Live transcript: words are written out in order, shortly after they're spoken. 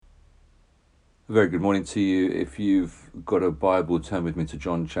A very good morning to you. If you've got a Bible, turn with me to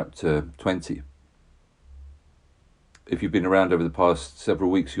John chapter 20. If you've been around over the past several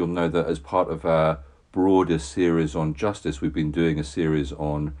weeks, you'll know that as part of our broader series on justice, we've been doing a series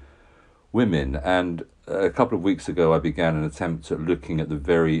on women. And a couple of weeks ago, I began an attempt at looking at the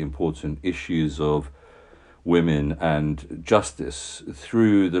very important issues of women and justice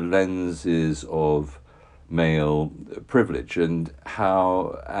through the lenses of male privilege, and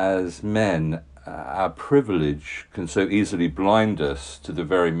how, as men, our privilege can so easily blind us to the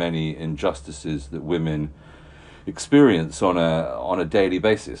very many injustices that women experience on a daily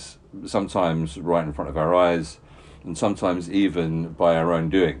basis, sometimes right in front of our eyes, and sometimes even by our own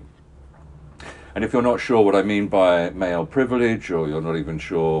doing. And if you're not sure what I mean by male privilege, or you're not even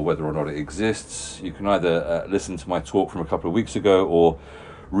sure whether or not it exists, you can either listen to my talk from a couple of weeks ago or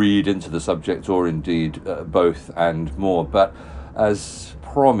read into the subject, or indeed both and more. But as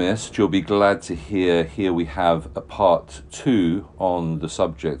promised, you'll be glad to hear here we have a part 2 on the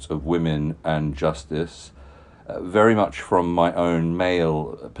subject of women and justice, very much from my own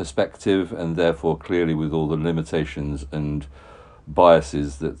male perspective, and therefore clearly with all the limitations and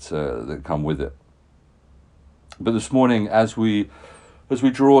biases that come with it. But this morning, as we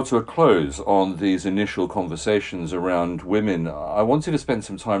draw to a close on these initial conversations around women, I wanted to spend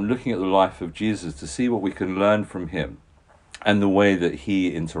some time looking at the life of Jesus to see what we can learn from him and the way that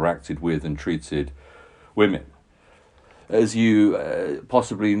he interacted with and treated women. As you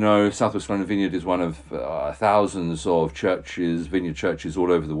possibly know, Southwest London Vineyard is one of thousands of churches, vineyard churches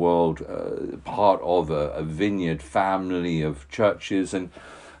all over the world, part of a vineyard family of churches. And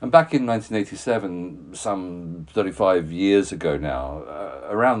back in 1987, some 35 years ago now,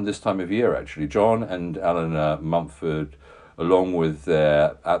 around this time of year actually, John and Eleanor Mumford, along with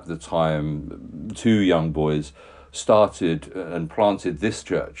their, at the time, 2 young boys, started and planted this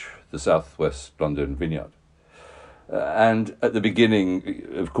church, the Southwest London Vineyard. And at the beginning,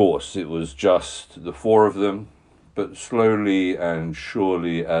 of course, it was just the 4 of them, but slowly and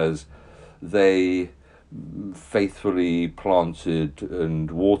surely, as they faithfully planted and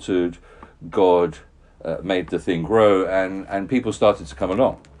watered, God made the thing grow, and people started to come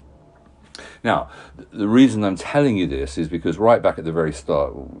along. Now, the reason I'm telling you this is because right back at the very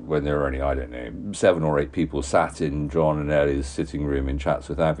start, when there were only, I don't know, 7 or 8 people sat in John and Ellie's sitting room in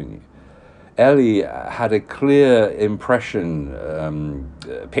Chatsworth Avenue, Ellie had a clear impression,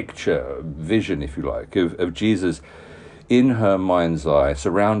 picture, vision, if you like, of Jesus in her mind's eye,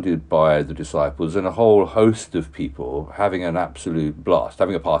 surrounded by the disciples and a whole host of people having an absolute blast,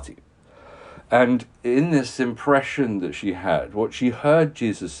 having a party. And in this impression that she had, what she heard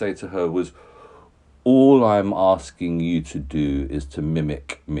Jesus say to her was, "All I'm asking you to do is to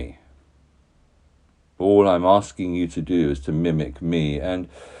mimic me. All I'm asking you to do is to mimic me." And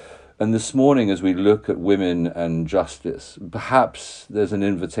this morning, as we look at women and justice, perhaps there's an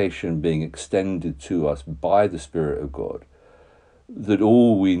invitation being extended to us by the Spirit of God that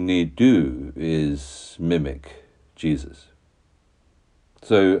all we need do is mimic Jesus.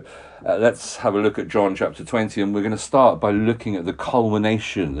 So let's have a look at John chapter 20, and we're going to start by looking at the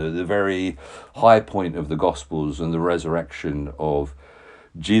culmination, the very high point of the Gospels and the resurrection of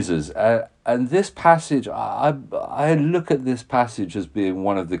Jesus. And this passage, I look at this passage as being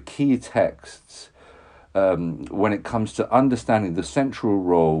one of the key texts when it comes to understanding the central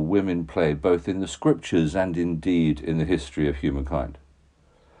role women play both in the scriptures and indeed in the history of humankind.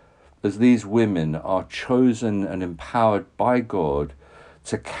 As these women are chosen and empowered by God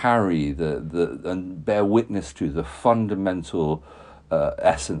to carry and bear witness to the fundamental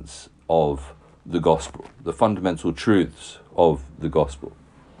essence of the gospel, the fundamental truths of the gospel.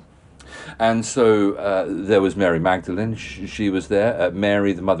 And so there was Mary Magdalene, she was there,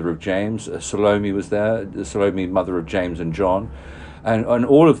 Mary, the mother of James, Salome was there, Salome, mother of James and John. And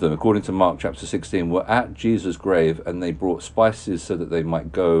all of them, according to Mark chapter 16, were at Jesus' grave, and they brought spices so that they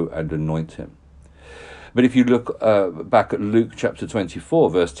might go and anoint him. But if you look back at Luke chapter 24,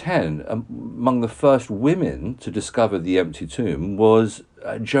 verse 10, among the first women to discover the empty tomb was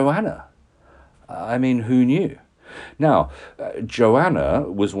Joanna. I mean, who knew? Now, Joanna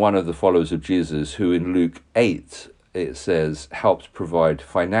was one of the followers of Jesus who in Luke 8, it says, helped provide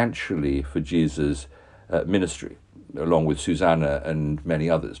financially for Jesus' ministry, along with Susanna and many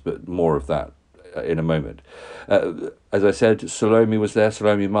others, but more of that in a moment. As I said, Salome was there,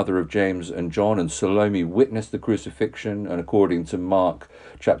 Salome, mother of James and John, and Salome witnessed the crucifixion, and according to Mark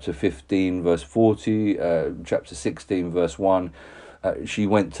chapter 15, verse 40, chapter 16, verse 1, she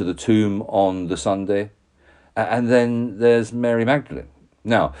went to the tomb on the Sunday. And then there's Mary Magdalene.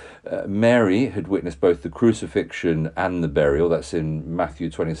 Now, Mary had witnessed both the crucifixion and the burial. That's in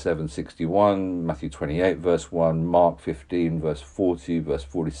Matthew 27:61, Matthew 28, verse 1, Mark 15, verse 40, verse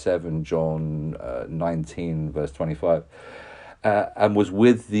 47, John 19, verse 25, and was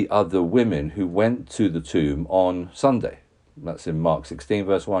with the other women who went to the tomb on Sunday. That's in Mark 16,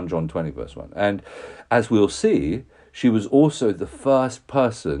 verse 1, John 20, verse 1. And as we'll see, she was also the first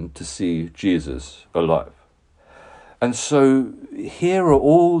person to see Jesus alive. And so here are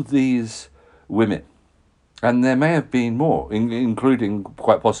all these women, and there may have been more, including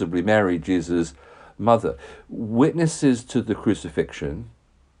quite possibly Mary, Jesus' mother, witnesses to the crucifixion,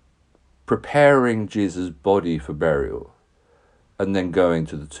 preparing Jesus' body for burial, and then going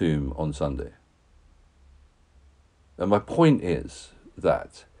to the tomb on Sunday. And my point is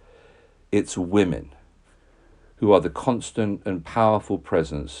that it's women who are the constant and powerful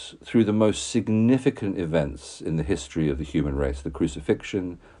presence through the most significant events in the history of the human race, the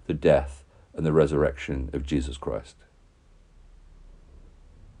crucifixion, the death, and the resurrection of Jesus Christ.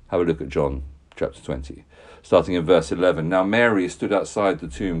 Have a look at John chapter 20, starting in verse 11. Now Mary stood outside the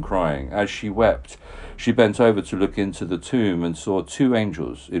tomb crying. As she wept, she bent over to look into the tomb and saw two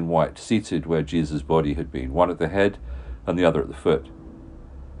angels in white seated where Jesus' body had been, one at the head and the other at the foot.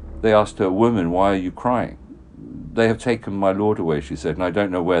 They asked her, "Woman, why are you crying?" "They have taken my Lord away," she said, "and I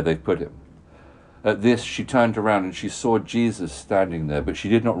don't know where they've put him." At this, she turned around and she saw Jesus standing there, but she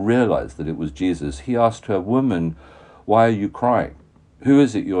did not realize that it was Jesus. He asked her, "Woman, why are you crying? Who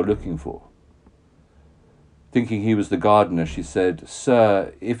is it you're looking for?" Thinking he was the gardener, she said,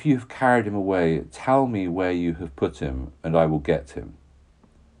 "Sir, if you have carried him away, tell me where you have put him, and I will get him."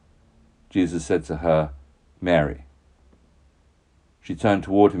 Jesus said to her, "Mary." She turned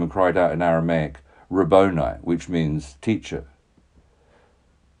toward him and cried out in Aramaic, "Rabboni," which means teacher.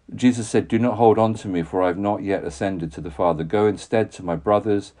 Jesus said, "Do not hold on to me, for I have not yet ascended to the Father. Go instead to my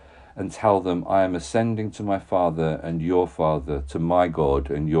brothers and tell them, I am ascending to my Father and your Father, to my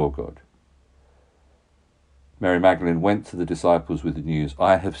God and your God." Mary Magdalene went to the disciples with the news,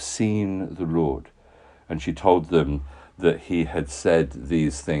 "I have seen the Lord." And she told them that he had said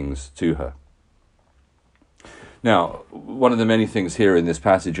these things to her. Now, one of the many things here in this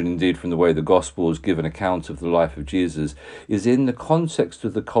passage, and indeed from the way the Gospels give an account of the life of Jesus, is in the context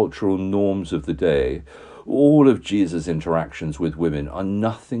of the cultural norms of the day, all of Jesus' interactions with women are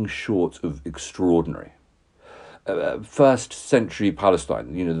nothing short of extraordinary. First century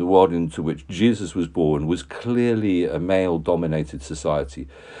Palestine, the world into which Jesus was born, was clearly a male-dominated society,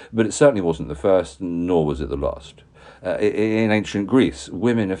 but it certainly wasn't the first, nor was it the last. In ancient Greece,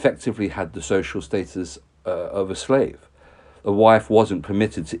 women effectively had the social status of a slave. A wife wasn't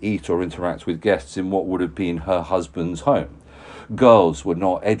permitted to eat or interact with guests in what would have been her husband's home. Girls were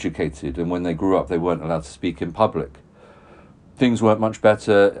not educated, and when they grew up, they weren't allowed to speak in public. Things weren't much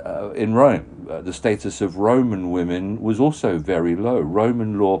better in Rome. The status of Roman women was also very low.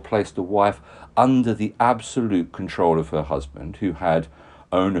 Roman law placed a wife under the absolute control of her husband, who had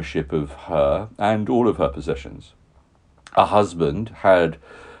ownership of her and all of her possessions. A husband had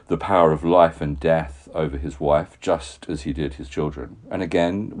the power of life and death over his wife, just as he did his children. And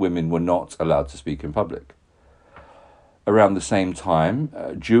again, women were not allowed to speak in public. Around the same time,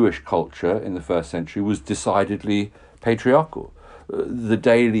 Jewish culture in the first century was decidedly patriarchal. The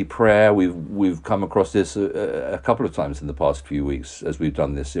daily prayer, we've come across this a couple of times in the past few weeks as we've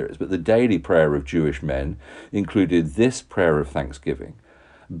done this series, but the daily prayer of Jewish men included this prayer of thanksgiving.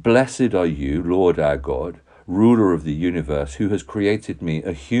 "Blessed are you, Lord our God, ruler of the universe, who has created me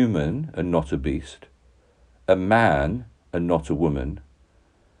a human and not a beast, a man and not a woman,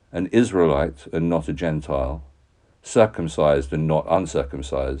 an Israelite and not a Gentile, circumcised and not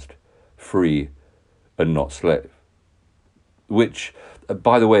uncircumcised, free and not slave." Which,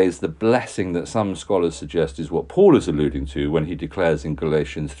 by the way, is the blessing that some scholars suggest is what Paul is alluding to when he declares in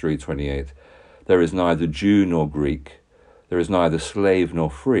Galatians 3:28, "There is neither Jew nor Greek, there is neither slave nor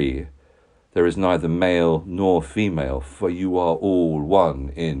free, there is neither male nor female, for you are all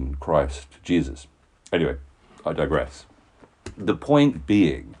one in Christ Jesus." Anyway, I digress. The point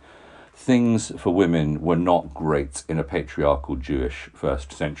being, things for women were not great in a patriarchal Jewish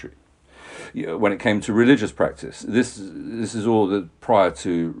first century. When it came to religious practice, this is all prior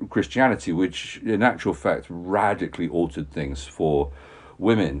to Christianity, which in actual fact radically altered things for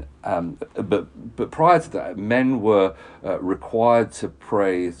women. But prior to that, men were required to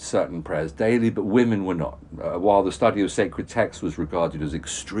pray certain prayers daily, but women were not. While the study of sacred texts was regarded as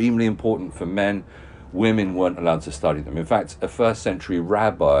extremely important for men, women weren't allowed to study them. In fact, a first century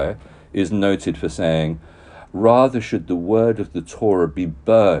rabbi is noted for saying, "Rather should the word of the Torah be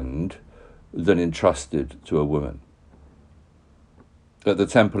burned than entrusted to a woman." At the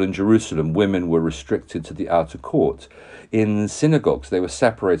temple in Jerusalem, women were restricted to the outer court. In synagogues, they were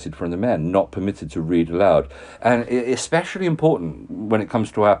separated from the men, not permitted to read aloud. And especially important when it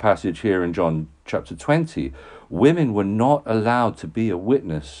comes to our passage here in John chapter 20, women were not allowed to be a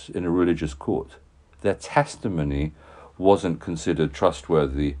witness in a religious court. Their testimony wasn't considered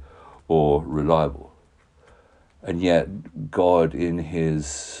trustworthy or reliable. And yet, God, in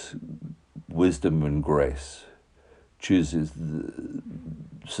his wisdom and grace, chooses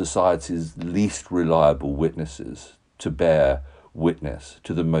society's least reliable witnesses to bear witness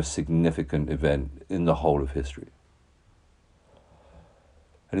to the most significant event in the whole of history.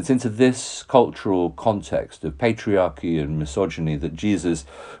 And it's into this cultural context of patriarchy and misogyny that Jesus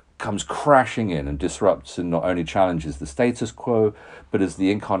comes crashing in and disrupts and not only challenges the status quo, but as the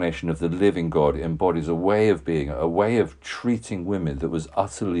incarnation of the living God, embodies a way of being, a way of treating women that was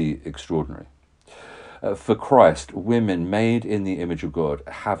utterly extraordinary. For Christ, women made in the image of God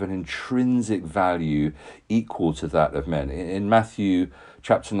have an intrinsic value equal to that of men. In Matthew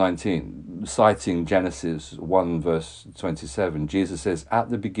chapter 19, citing Genesis 1 verse 27, Jesus says, "At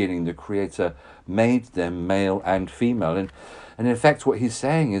the beginning the Creator made them male and female." And in effect what he's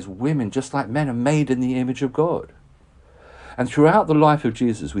saying is women, just like men, are made in the image of God. And throughout the life of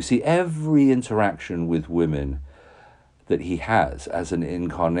Jesus, we see every interaction with women that he has as an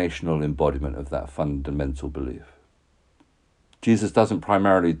incarnational embodiment of that fundamental belief. Jesus doesn't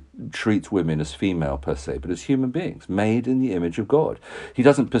primarily treat women as female per se, but as human beings made in the image of God. He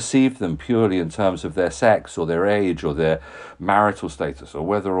doesn't perceive them purely in terms of their sex or their age or their marital status or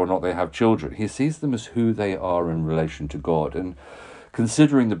whether or not they have children. He sees them as who they are in relation to God. And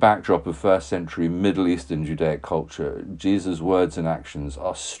considering the backdrop of first century Middle Eastern Judaic culture, Jesus' words and actions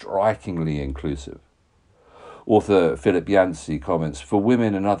are strikingly inclusive. Author Philip Yancey comments, "For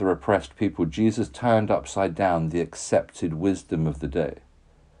women and other oppressed people, Jesus turned upside down the accepted wisdom of the day."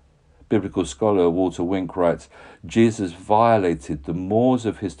 Biblical scholar Walter Wink writes, "Jesus violated the mores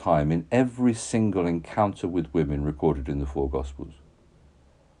of his time in every single encounter with women recorded in the four Gospels."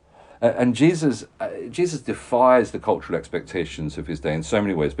 And Jesus defies the cultural expectations of his day in so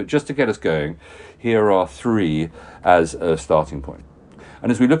many ways. But just to get us going, here are three as a starting point.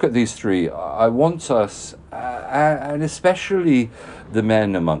 And as we look at these three, I want us, and especially the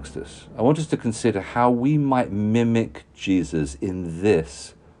men amongst us, I want us to consider how we might mimic Jesus in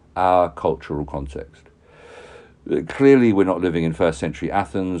this, our cultural context. Clearly, we're not living in first century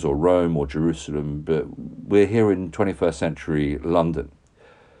Athens or Rome or Jerusalem, but we're here in 21st century London.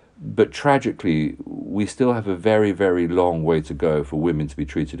 But tragically, we still have a very, very long way to go for women to be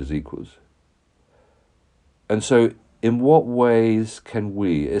treated as equals. And so, in what ways can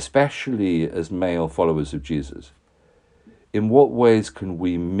we, especially as male followers of Jesus, in what ways can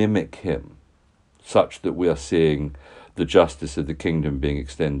we mimic him such that we are seeing the justice of the kingdom being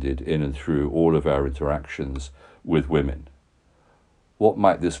extended in and through all of our interactions with women? What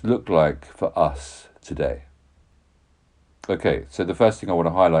might this look like for us today? Okay, so the first thing I want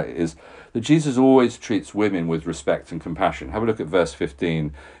to highlight is that Jesus always treats women with respect and compassion. Have a look at verse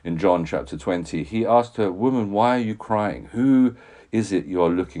 15 in John chapter 20. He asked her, "Woman, why are you crying? Who is it you are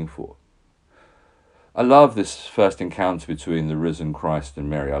looking for?" I love this first encounter between the risen Christ and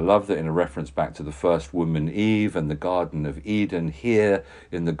Mary. I love that in a reference back to the first woman, Eve, and the Garden of Eden. Here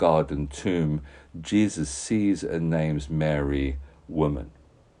in the garden tomb, Jesus sees and names Mary woman.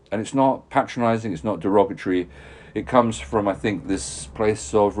 And it's not patronizing, it's not derogatory. It comes from, I think, this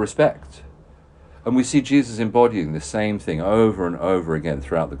place of respect. And we see Jesus embodying the same thing over and over again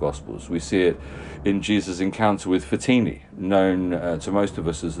throughout the Gospels. We see it in Jesus' encounter with Fatini, known to most of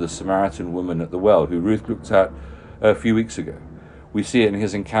us as the Samaritan woman at the well, who Ruth looked at a few weeks ago. We see it in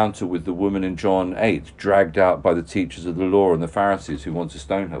his encounter with the woman in John 8, dragged out by the teachers of the law and the Pharisees who want to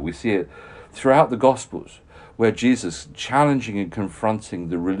stone her. We see it throughout the Gospels, where Jesus, challenging and confronting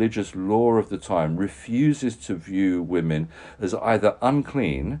the religious law of the time, refuses to view women as either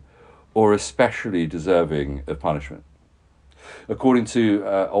unclean or especially deserving of punishment. According to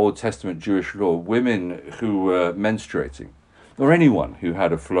Old Testament Jewish law, women who were menstruating, or anyone who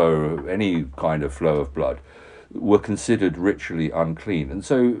had any kind of flow of blood, were considered ritually unclean. And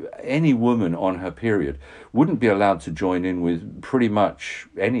so any woman on her period wouldn't be allowed to join in with pretty much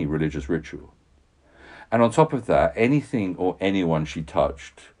any religious ritual. And on top of that, anything or anyone she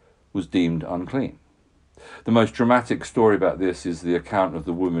touched was deemed unclean. The most dramatic story about this is the account of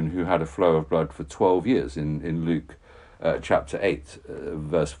the woman who had a flow of blood for 12 years in Luke chapter 8,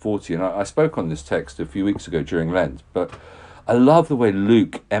 verse 40. And I spoke on this text a few weeks ago during Lent, but I love the way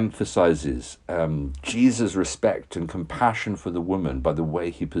Luke emphasizes Jesus' respect and compassion for the woman by the way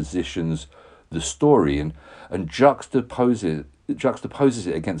he positions the story and juxtaposes juxtaposes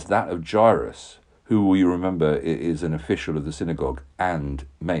it against that of Jairus, who you remember is an official of the synagogue and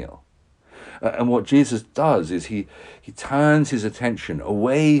male. And what Jesus does is he turns his attention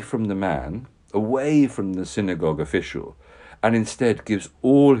away from the man, away from the synagogue official, and instead gives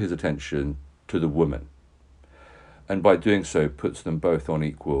all his attention to the woman. And by doing so, puts them both on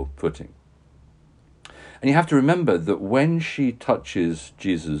equal footing. And you have to remember that when she touches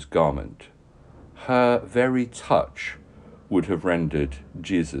Jesus' garment, her very touch would have rendered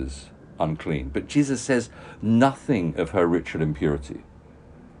Jesus unclean. But Jesus says nothing of her ritual impurity,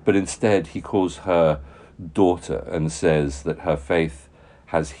 but instead he calls her daughter and says that her faith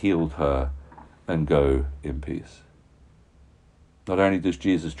has healed her, and go in peace. Not only does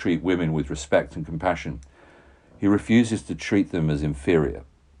Jesus treat women with respect and compassion, he refuses to treat them as inferior.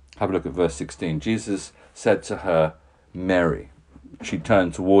 Have a look at verse 16. Jesus said to her, Mary. She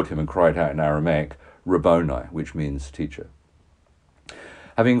turned toward him and cried out in Aramaic, Rabboni, which means teacher.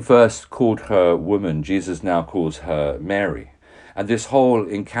 Having first called her woman, Jesus now calls her Mary. And this whole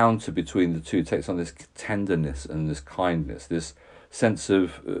encounter between the two takes on this tenderness and this kindness, this sense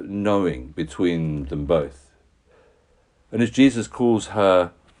of knowing between them both. And as Jesus calls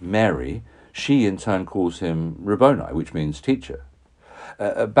her Mary, she in turn calls him Rabboni, which means teacher.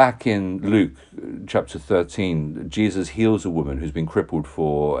 Back in Luke chapter 13, Jesus heals a woman who's been crippled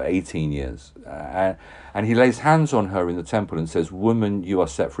for 18 years. And he lays hands on her in the temple and says, Woman, you are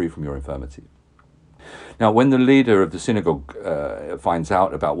set free from your infirmity. Now, when the leader of the synagogue finds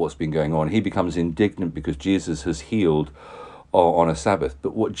out about what's been going on, he becomes indignant because Jesus has healed on a Sabbath.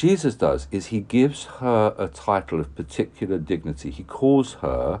 But what Jesus does is he gives her a title of particular dignity. He calls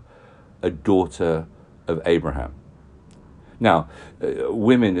her a daughter of Abraham. Now,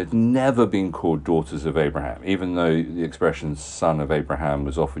 women had never been called daughters of Abraham, even though the expression son of Abraham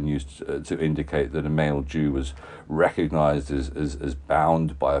was often used to indicate that a male Jew was recognized as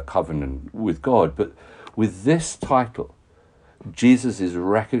bound by a covenant with God. But with this title, Jesus is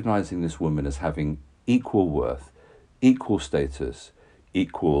recognizing this woman as having equal worth, equal status,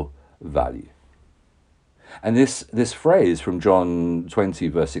 equal value. And this phrase from John 20,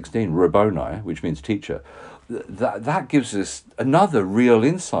 verse 16, Rabboni, which means teacher, that gives us another real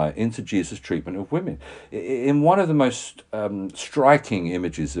insight into Jesus' treatment of women. In one of the most striking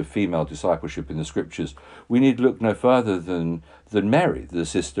images of female discipleship in the scriptures, we need look no further than Mary, the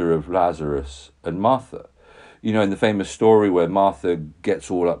sister of Lazarus and Martha. You know, in the famous story where Martha gets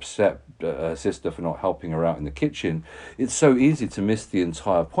all upset her sister for not helping her out in the kitchen, it's so easy to miss the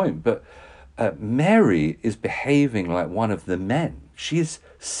entire point. But Mary is behaving like one of the men. She's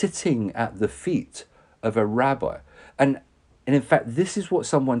sitting at the feet of a rabbi. And in fact, this is what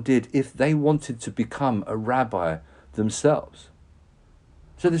someone did if they wanted to become a rabbi themselves.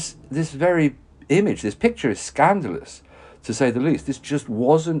 So this very image, this picture is scandalous, to say the least. This just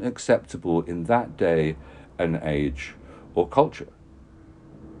wasn't acceptable in that day and age or culture.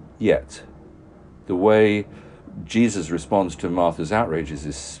 Yet, the way Jesus responds to Martha's outrages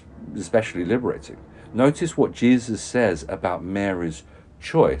is especially liberating. Notice what Jesus says about Mary's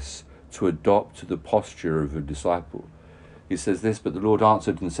choice to adopt the posture of a disciple. He says this, but the Lord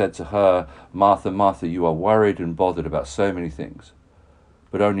answered and said to her, Martha, Martha, you are worried and bothered about so many things,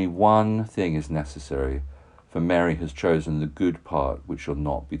 but only one thing is necessary, for Mary has chosen the good part which shall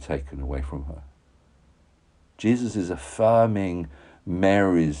not be taken away from her. Jesus is affirming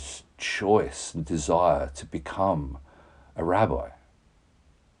Mary's choice and desire to become a rabbi.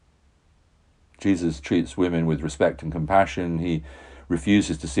 Jesus treats women with respect and compassion. He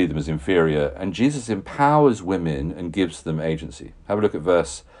refuses to see them as inferior, and Jesus empowers women and gives them agency. Have a look at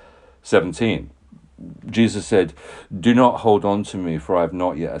verse 17. Jesus said, do not hold on to me, for I have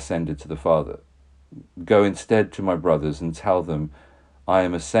not yet ascended to the Father. Go instead to my brothers and tell them, I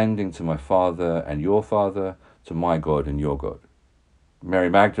am ascending to my Father and your Father, to my God and your God. Mary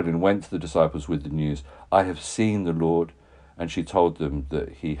Magdalene went to the disciples with the news, I have seen the Lord, and she told them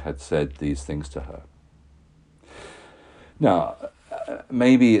that he had said these things to her. Now,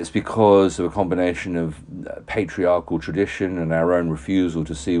 maybe it's because of a combination of patriarchal tradition and our own refusal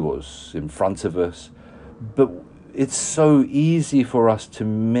to see what's in front of us, but it's so easy for us to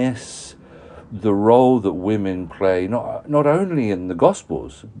miss the role that women play, not only in the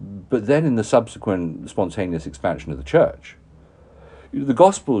Gospels, but then in the subsequent spontaneous expansion of the church. The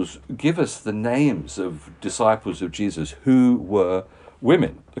Gospels give us the names of disciples of Jesus who were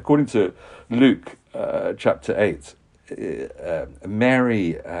women. According to Luke chapter 8,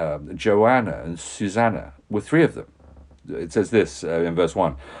 Mary, Joanna, and Susanna were three of them. It says this in verse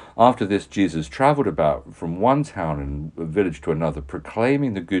 1. After this, Jesus traveled about from one town and village to another,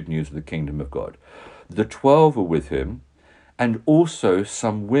 proclaiming the good news of the kingdom of God. The 12 were with him, and also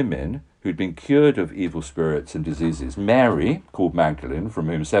some women who'd been cured of evil spirits and diseases. Mary, called Magdalene, from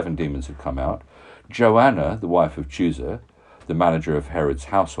whom 7 demons had come out, Joanna, the wife of Chuza, the manager of Herod's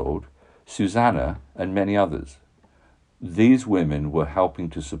household, Susanna, and many others. These women were helping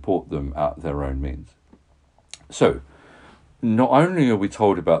to support them out their own means. So, not only are we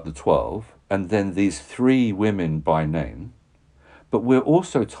told about the 12, and then these 3 women by name, but we're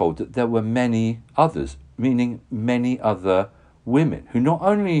also told that there were many others, meaning many other women, who not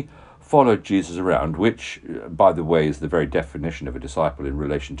only followed Jesus around, which, by the way, is the very definition of a disciple in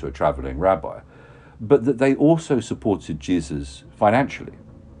relation to a traveling rabbi, but that they also supported Jesus financially.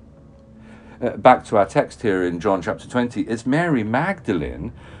 Back to our text here in John chapter 20, it's Mary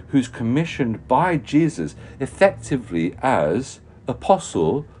Magdalene who's commissioned by Jesus effectively as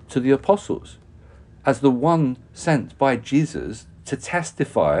apostle to the apostles, as the one sent by Jesus to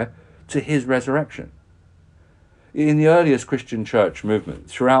testify to his resurrection. In the earliest Christian church movement,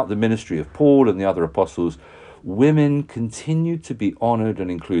 throughout the ministry of Paul and the other apostles, women continued to be honoured and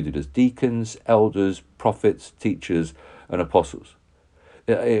included as deacons, elders, prophets, teachers, and apostles.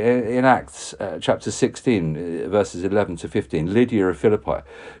 In Acts chapter 16, verses 11 to 15, Lydia of Philippi,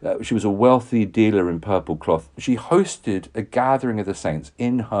 she was a wealthy dealer in purple cloth. She hosted a gathering of the saints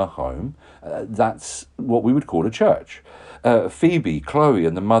in her home. That's what we would call a church. Phoebe, Chloe,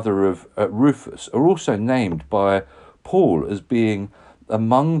 and the mother of Rufus are also named by Paul as being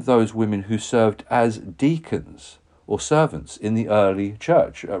among those women who served as deacons or servants in the early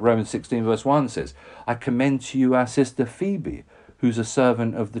church. Romans 16 verse 1 says, I commend to you our sister Phoebe, who's a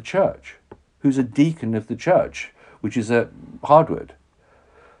servant of the church, who's a deacon of the church, which is a hard word.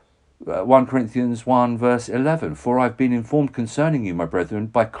 1 Corinthians 1 verse 11, for I've been informed concerning you, my brethren,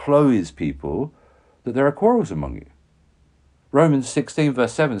 by Chloe's people, that there are quarrels among you. Romans 16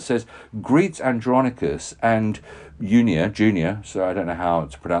 verse 7 says, greet Andronicus and Junia, so I don't know how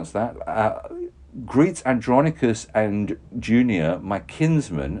to pronounce that. Greet Andronicus and Junia, my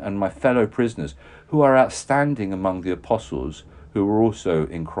kinsmen and my fellow prisoners, who are outstanding among the apostles, who were also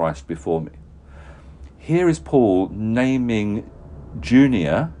in Christ before me. Here is Paul naming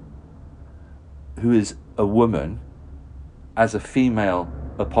Junia, who is a woman, as a female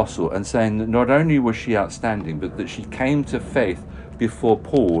apostle, and saying that not only was she outstanding, but that she came to faith before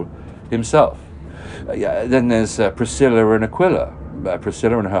Paul himself. Then there's Priscilla and Aquila.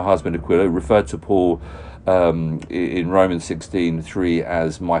 Priscilla and her husband Aquila referred to Paul in Romans 16:3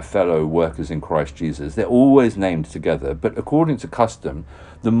 as my fellow workers in Christ Jesus. They're always named together, but according to custom,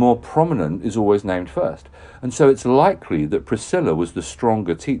 the more prominent is always named first. And so it's likely that Priscilla was the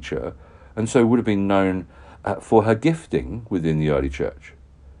stronger teacher, and so would have been known for her gifting within the early church.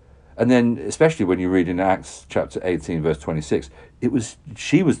 And then, especially when you read in Acts chapter 18, verse 26,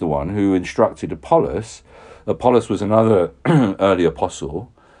 she was the one who instructed Apollos. Apollos was another early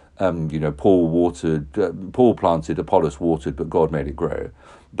apostle. Paul planted, Apollos watered, but God made it grow.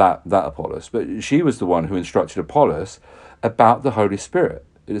 That Apollos. But she was the one who instructed Apollos about the Holy Spirit.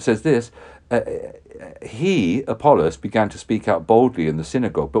 It says this, he, Apollos, began to speak out boldly in the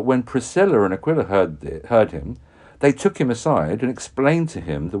synagogue, but when Priscilla and Aquila heard him, they took him aside and explained to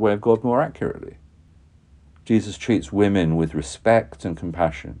him the way of God more accurately. Jesus treats women with respect and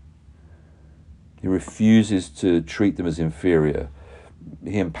compassion. He refuses to treat them as inferior.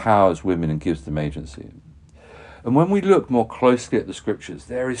 He empowers women and gives them agency. And when we look more closely at the scriptures,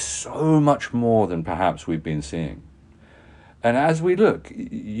 there is so much more than perhaps we've been seeing. And as we look,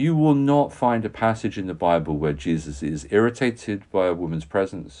 you will not find a passage in the Bible where Jesus is irritated by a woman's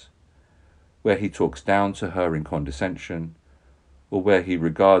presence, where he talks down to her in condescension, or where he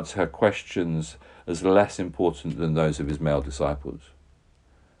regards her questions as less important than those of his male disciples.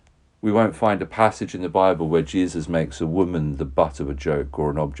 We won't find a passage in the Bible where Jesus makes a woman the butt of a joke or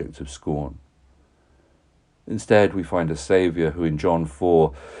an object of scorn. Instead, we find a Saviour who in John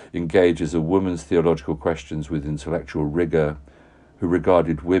 4 engages a woman's theological questions with intellectual rigour, who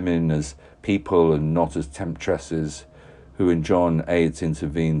regarded women as people and not as temptresses, who in John 8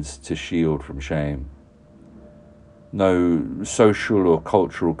 intervenes to shield from shame. No social or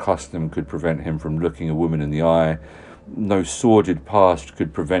cultural custom could prevent him from looking a woman in the eye. No sordid past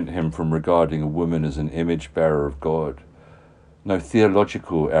could prevent him from regarding a woman as an image bearer of God. No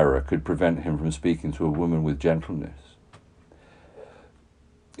theological error could prevent him from speaking to a woman with gentleness.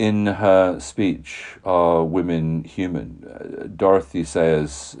 In her speech, are women human? Dorothy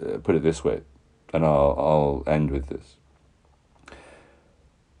Sayers put it this way, and I'll end with this.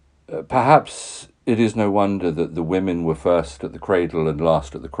 Perhaps it is no wonder that the women were first at the cradle and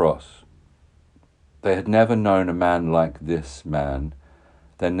last at the cross. They had never known a man like this man.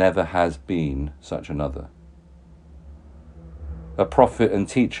 There never has been such another. a prophet and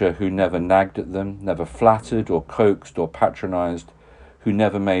teacher who never nagged at them, never flattered or coaxed or patronized, who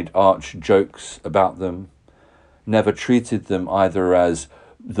never made arch jokes about them, never treated them either as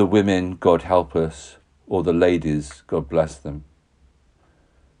the women, God help us, or the ladies, God bless them,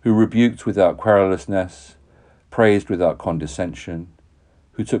 who rebuked without querulousness, praised without condescension,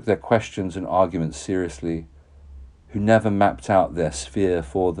 who took their questions and arguments seriously, who never mapped out their sphere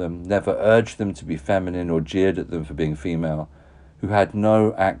for them, never urged them to be feminine or jeered at them for being female, who had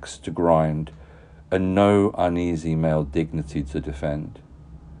no axe to grind and no uneasy male dignity to defend,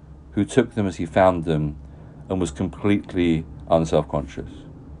 who took them as he found them and was completely unself-conscious.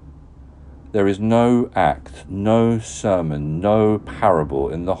 There is no act, no sermon, no parable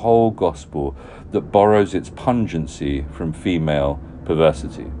in the whole gospel that borrows its pungency from female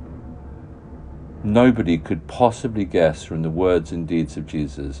perversity. Nobody could possibly guess from the words and deeds of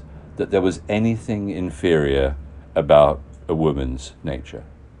Jesus that there was anything inferior about a woman's nature.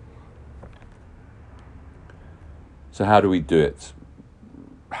 So how do we do it?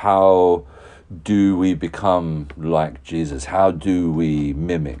 How do we become like Jesus? How do we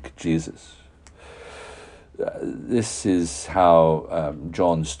mimic Jesus? This is how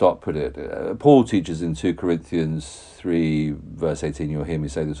John Stott put it. Paul teaches in 2 Corinthians 3 verse 18, you'll hear me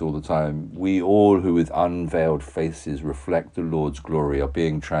say this all the time, we all who with unveiled faces reflect the Lord's glory are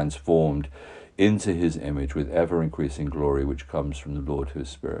being transformed into his image with ever-increasing glory which comes from the Lord who is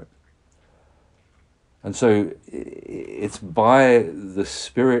Spirit. And so it's by the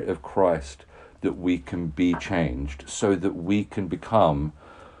Spirit of Christ that we can be changed so that we can become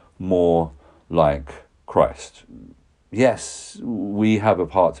more like Christ. Yes, we have a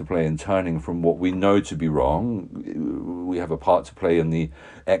part to play in turning from what we know to be wrong. We have a part to play in the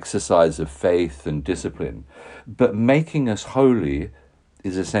exercise of faith and discipline. But making us holy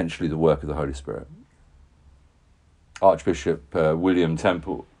is essentially the work of the Holy Spirit. Archbishop William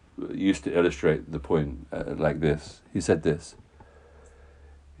Temple used to illustrate the point like this. He said this.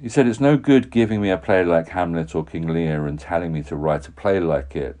 He said, it's no good giving me a play like Hamlet or King Lear and telling me to write a play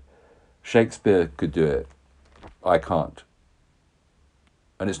like it. Shakespeare could do it. I can't.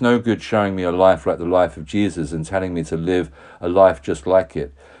 And it's no good showing me a life like the life of Jesus and telling me to live a life just like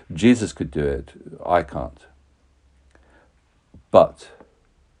it. Jesus could do it. I can't. But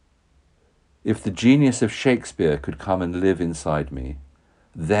if the genius of Shakespeare could come and live inside me,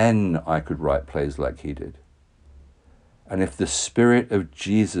 then I could write plays like he did. And if the Spirit of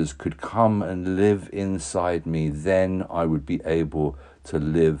Jesus could come and live inside me, then I would be able to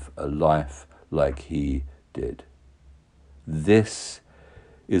live a life like he did. This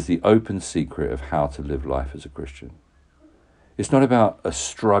is the open secret of how to live life as a Christian. It's not about us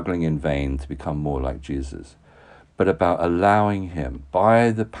struggling in vain to become more like Jesus, but about allowing him,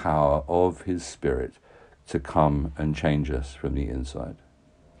 by the power of his Spirit, to come and change us from the inside.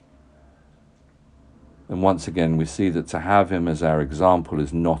 And once again, we see that to have him as our example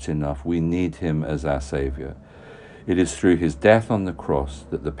is not enough. We need him as our Saviour. It is through his death on the cross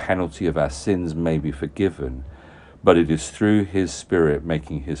that the penalty of our sins may be forgiven, but it is through his Spirit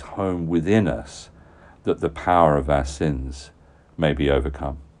making his home within us that the power of our sins may be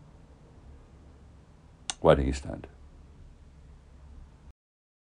overcome. Why don't you stand?